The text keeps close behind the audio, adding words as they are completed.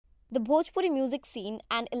The Bhojpuri music scene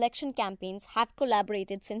and election campaigns have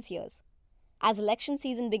collaborated since years. As election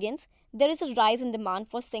season begins, there is a rise in demand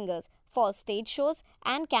for singers for stage shows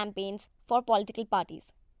and campaigns for political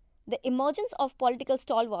parties. The emergence of political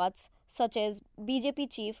stalwarts such as BJP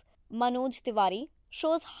chief Manoj Tiwari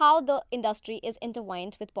shows how the industry is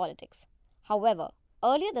intertwined with politics. However,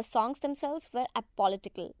 earlier the songs themselves were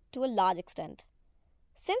apolitical to a large extent.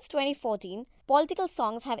 Since 2014, political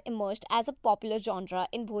songs have emerged as a popular genre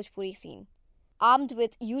in Bhojpuri scene. Armed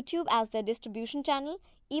with YouTube as their distribution channel,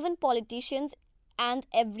 even politicians and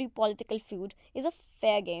every political feud is a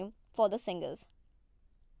fair game for the singers.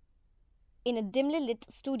 In a dimly lit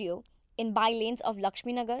studio in by-lanes of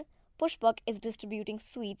Lakshmi Nagar, Pushpak is distributing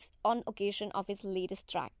sweets on occasion of his latest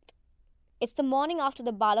track. It's the morning after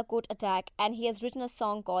the Balakot attack and he has written a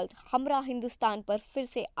song called Hamra Hindustan par fir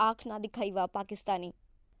se aankh na dikhaiwa Pakistani.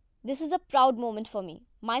 This is a proud moment for me.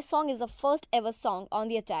 My song is the first ever song on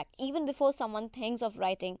the attack, even before someone thinks of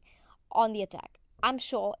writing on the attack. I'm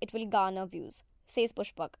sure it will garner views, says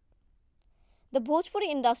Pushpak. The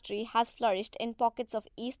Bhojpuri industry has flourished in pockets of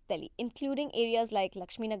East Delhi, including areas like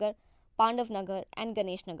Lakshmi Nagar, Pandav Nagar, and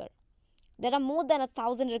Ganesh Nagar. There are more than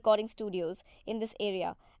 1,000 recording studios in this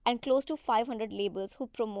area and close to 500 labels who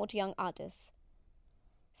promote young artists,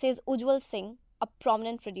 says Ujjwal Singh, a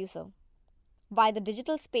prominent producer. While the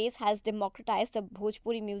digital space has democratized the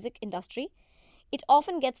Bhojpuri music industry, it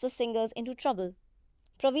often gets the singers into trouble.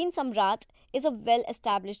 Praveen Samrat is a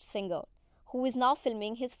well-established singer who is now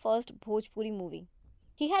filming his first Bhojpuri movie.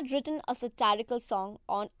 He had written a satirical song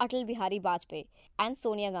on Atal Bihari Vajpayee and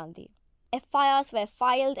Sonia Gandhi. FIRs were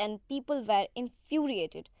filed and people were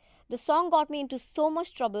infuriated. The song got me into so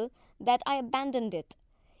much trouble that I abandoned it.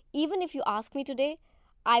 Even if you ask me today,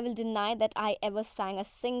 I will deny that I ever sang a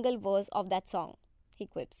single verse of that song, he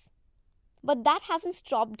quips. But that hasn't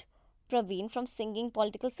stopped Praveen from singing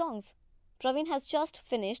political songs. Praveen has just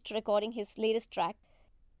finished recording his latest track,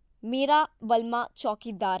 Mera Balma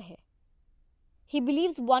Chaukidar Hai. He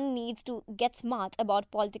believes one needs to get smart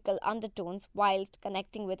about political undertones whilst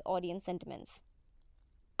connecting with audience sentiments.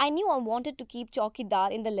 I knew I wanted to keep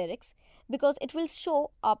Chaukidar in the lyrics because it will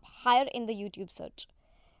show up higher in the YouTube search.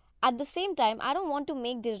 At the same time, I don't want to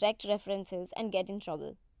make direct references and get in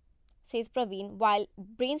trouble, says Praveen while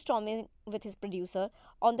brainstorming with his producer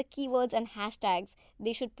on the keywords and hashtags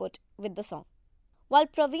they should put with the song. While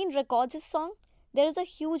Praveen records his song, there is a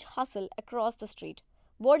huge hustle across the street.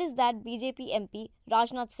 Word is that BJP MP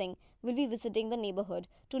Rajnath Singh will be visiting the neighborhood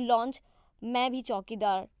to launch Main Bhi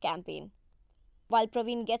Chaukidar campaign. While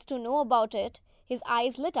Praveen gets to know about it, his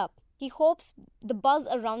eyes lit up. He hopes the buzz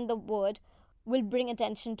around the word will bring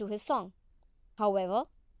attention to his song. However,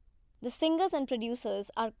 the singers and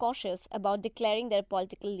producers are cautious about declaring their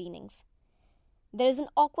political leanings. There is an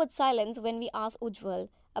awkward silence when we ask Ujjwal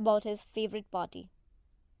about his favorite party.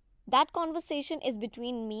 That conversation is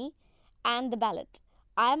between me and the ballot.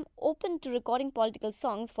 I am open to recording political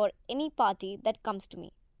songs for any party that comes to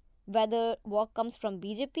me. Whether work comes from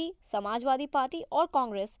BJP, Samajwadi Party or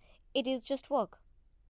Congress, it is just work.